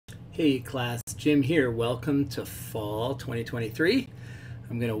Hey class, Jim here. Welcome to fall 2023.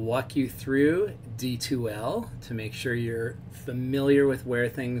 I'm going to walk you through D2L to make sure you're familiar with where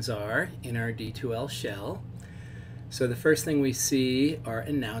things are in our D2L shell. So the first thing we see are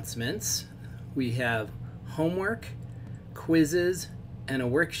announcements. We have homework, quizzes, and a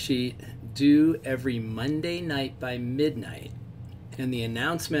worksheet due every Monday night by midnight. And the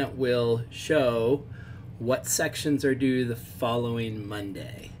announcement will show what sections are due the following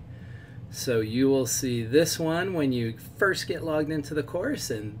Monday. So you will see this one when you first get logged into the course,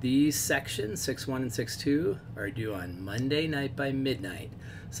 and these sections, 6.1 and 6.2, are due on Monday night by midnight.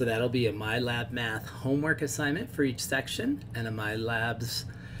 So that'll be a MyLab Math homework assignment for each section, and a MyLabs,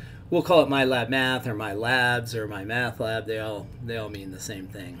 we'll call it MyLab Math or MyLabs or My Math Lab, they all mean the same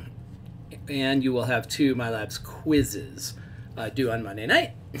thing. And you will have two MyLabs quizzes due on Monday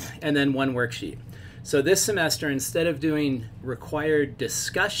night, and then one worksheet. So this semester, instead of doing required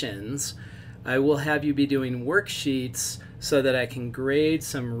discussions, I will have you be doing worksheets so that I can grade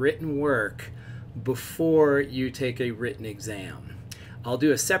some written work before you take a written exam. I'll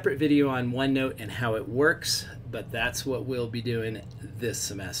do a separate video on OneNote and how it works, but that's what we'll be doing this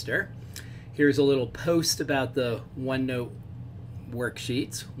semester. Here's a little post about the OneNote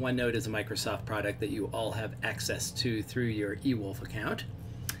worksheets. OneNote is a Microsoft product that you all have access to through your eWolf account.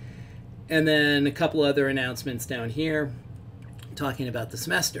 And then a couple other announcements down here talking about the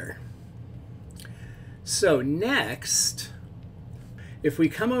semester. So next, if we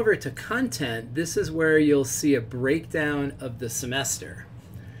come over to content, this is where you'll see a breakdown of the semester.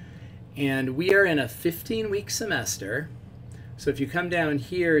 And we are in a 15-week semester. So if you come down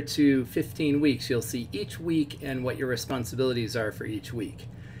here to 15 weeks, you'll see each week and what your responsibilities are for each week.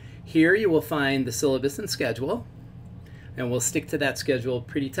 Here you will find the syllabus and schedule. And we'll stick to that schedule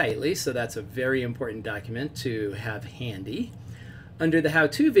pretty tightly, so that's a very important document to have handy. Under the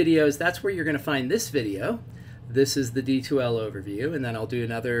how-to videos, that's where you're going to find this video. This is the D2L overview, and then I'll do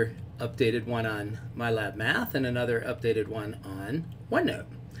another updated one on MyLab Math and another updated one on OneNote.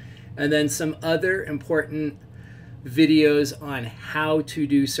 And then some other important videos on how to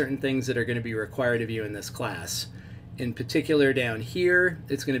do certain things that are going to be required of you in this class. In particular down here,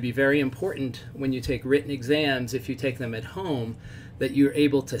 it's going to be very important when you take written exams, if you take them at home, that you're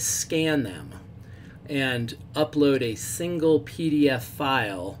able to scan them and upload a single PDF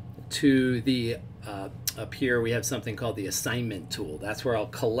file to the, up here we have something called the assignment tool. That's where I'll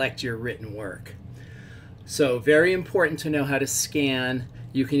collect your written work. So very important to know how to scan.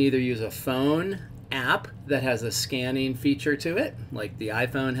 You can either use a phone app that has a scanning feature to it, like the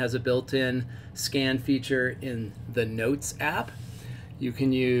iPhone has a built-in scan feature in the Notes app. You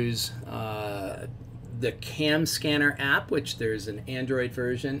can use the Cam Scanner app, which there's an Android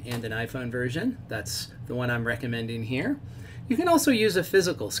version and an iPhone version. That's the one I'm recommending here. You can also use a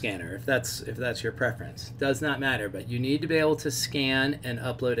physical scanner if that's your preference. Does not matter, but you need to be able to scan and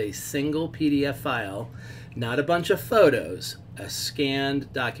upload a single PDF file, not a bunch of photos, a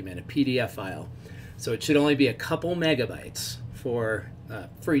scanned document, a PDF file. So it should only be a couple megabytes for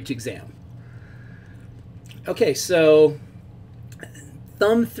each exam. Okay, so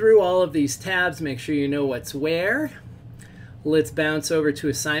thumb through all of these tabs, make sure you know what's where. Let's bounce over to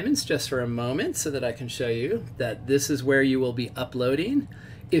assignments just for a moment so that I can show you that this is where you will be uploading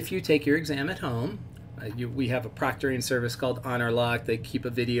if you take your exam at home. We have a proctoring service called HonorLock. They keep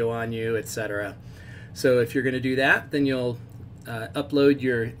a video on you, etc. So if you're going to do that, then you'll upload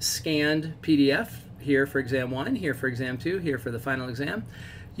your scanned PDF here for exam 1, here for exam 2, here for the final exam.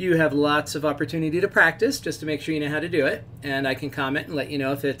 You have lots of opportunity to practice just to make sure you know how to do it, and I can comment and let you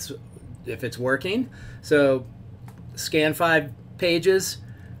know if it's working. So scan 5 pages,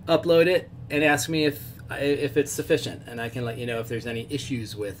 upload it, and ask me if it's sufficient, and I can let you know if there's any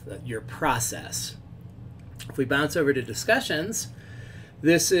issues with your process. If we bounce over to discussions,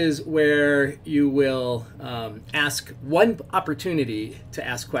 this is where you will ask. One opportunity to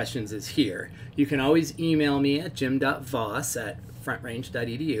ask questions is here. You can always email me at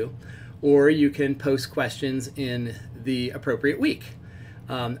jim.voss@frontrange.edu, or you can post questions in the appropriate week.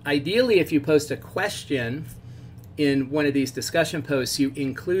 Ideally, if you post a question in one of these discussion posts, you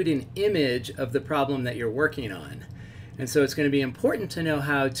include an image of the problem that you're working on. And so it's going to be important to know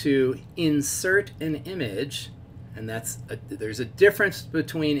how to insert an image. And there's a difference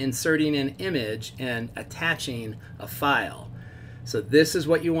between inserting an image and attaching a file. So this is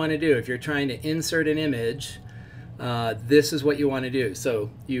what you want to do. If you're trying to insert an image, this is what you want to do. So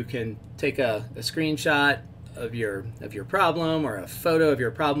you can take a screenshot of your problem or a photo of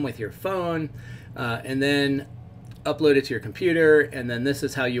your problem with your phone, and then upload it to your computer, and then this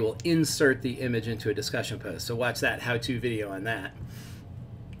is how you will insert the image into a discussion post. So watch that how-to video on that.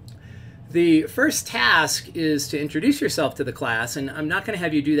 The first task is to introduce yourself to the class, and I'm not going to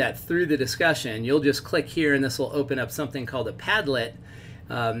have you do that through the discussion. You'll just click here and this will open up something called a Padlet.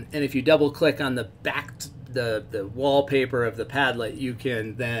 And if you double click on the back, the wallpaper of the Padlet, you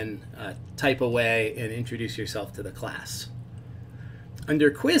can then type away and introduce yourself to the class.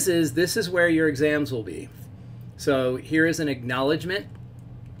 Under quizzes, this is where your exams will be. So here is an acknowledgement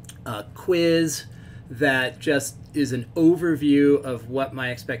quiz that just is an overview of what my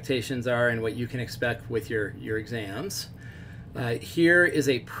expectations are and what you can expect with your exams. Here is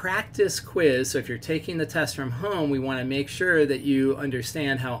a practice quiz. So if you're taking the test from home, we want to make sure that you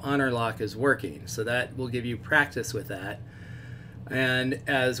understand how Honor Lock is working. So that will give you practice with that. And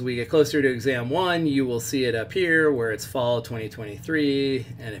as we get closer to exam 1, you will see it up here where it's fall 2023.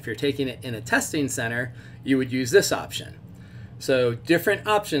 And if you're taking it in a testing center, you would use this option. So different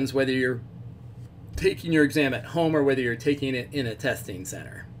options, whether you're taking your exam at home or whether you're taking it in a testing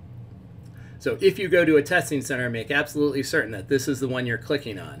center. So if you go to a testing center, make absolutely certain that this is the one you're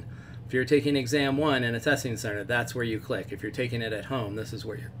clicking on. If you're taking exam 1 in a testing center, that's where you click. If you're taking it at home, this is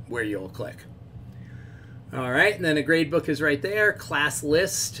where you'll click. All right, and then a grade book is right there. Class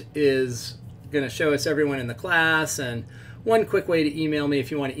list is going to show us everyone in the class. And one quick way to email me,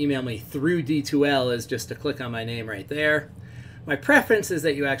 if you want to email me through D2L, is just to click on my name right there. My preference is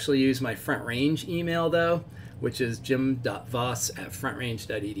that you actually use my Front Range email, though, which is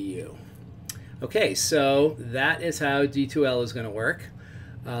jim.voss@frontrange.edu. Okay, so that is how D2L is going to work.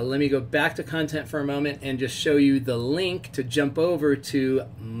 Let me go back to content for a moment and just show you the link to jump over to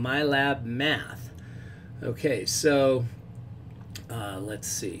MyLab Math. Okay, so let's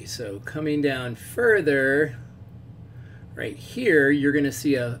see. So coming down further, right here, you're going to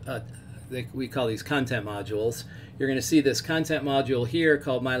see we call these content modules. You're going to see this content module here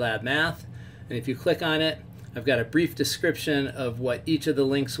called MyLab Math. And if you click on it, I've got a brief description of what each of the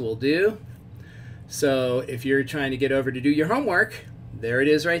links will do. So if you're trying to get over to do your homework, there it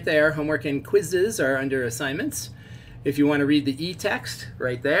is right there. Homework and quizzes are under assignments. If you want to read the e-text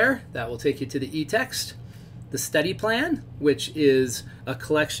right there, that will take you to the e-text. The study plan, which is a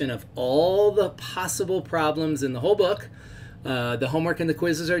collection of all the possible problems in the whole book. The homework and the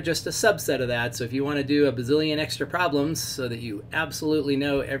quizzes are just a subset of that. So if you want to do a bazillion extra problems so that you absolutely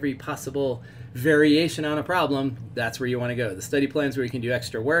know every possible variation on a problem, that's where you want to go. The study plan's where you can do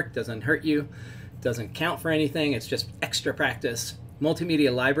extra work, doesn't hurt you, doesn't count for anything, it's just extra practice.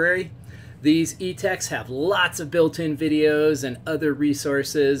 Multimedia library. These e-texts have lots of built-in videos and other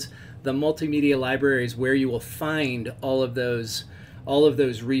resources. The multimedia library is where you will find all of those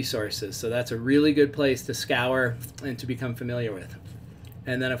resources. So that's a really good place to scour and to become familiar with.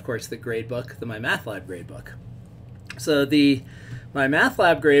 And then of course the gradebook, the MyMathLab gradebook. So the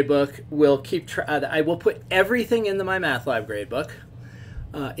MyMathLab gradebook will I will put everything in the MyMathLab gradebook,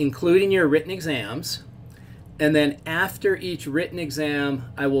 including your written exams. And then after each written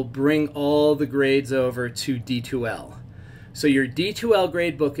exam, I will bring all the grades over to D2L. So your D2L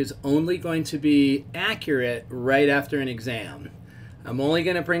gradebook is only going to be accurate right after an exam. I'm only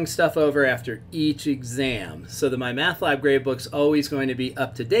going to bring stuff over after each exam. So the MyMathLab gradebook's always going to be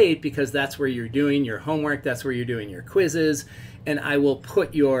up to date because that's where you're doing your homework, that's where you're doing your quizzes, and I will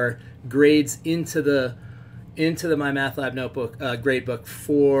put your grades into the MyMathLab notebook gradebook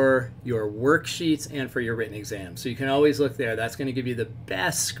for your worksheets and for your written exam. So you can always look there. That's going to give you the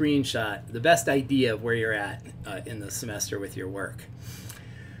best screenshot, the best idea of where you're at in the semester with your work.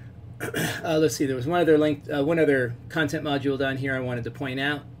 Let's see, there was one other content module down here I wanted to point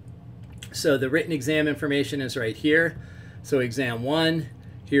out. So the written exam information is right here. So exam 1,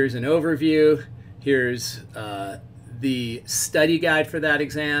 here's an overview, here's the study guide for that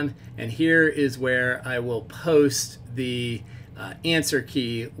exam, and here is where I will post the answer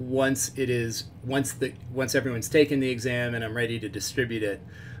key once everyone's taken the exam and I'm ready to distribute it.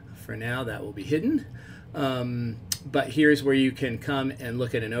 For now, that will be hidden. But here's where you can come and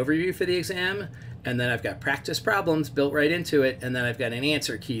look at an overview for the exam, and then I've got practice problems built right into it, and then I've got an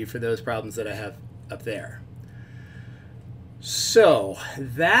answer key for those problems that I have up there. So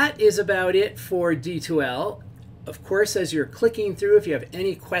that is about it for D2L. Of course, as you're clicking through, if you have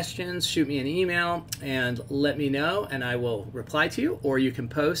any questions, shoot me an email and let me know, and I will reply to you, or you can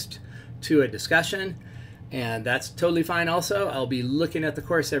post to a discussion. And that's totally fine also. I'll be looking at the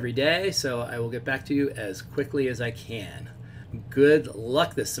course every day, so I will get back to you as quickly as I can. Good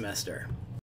luck this semester.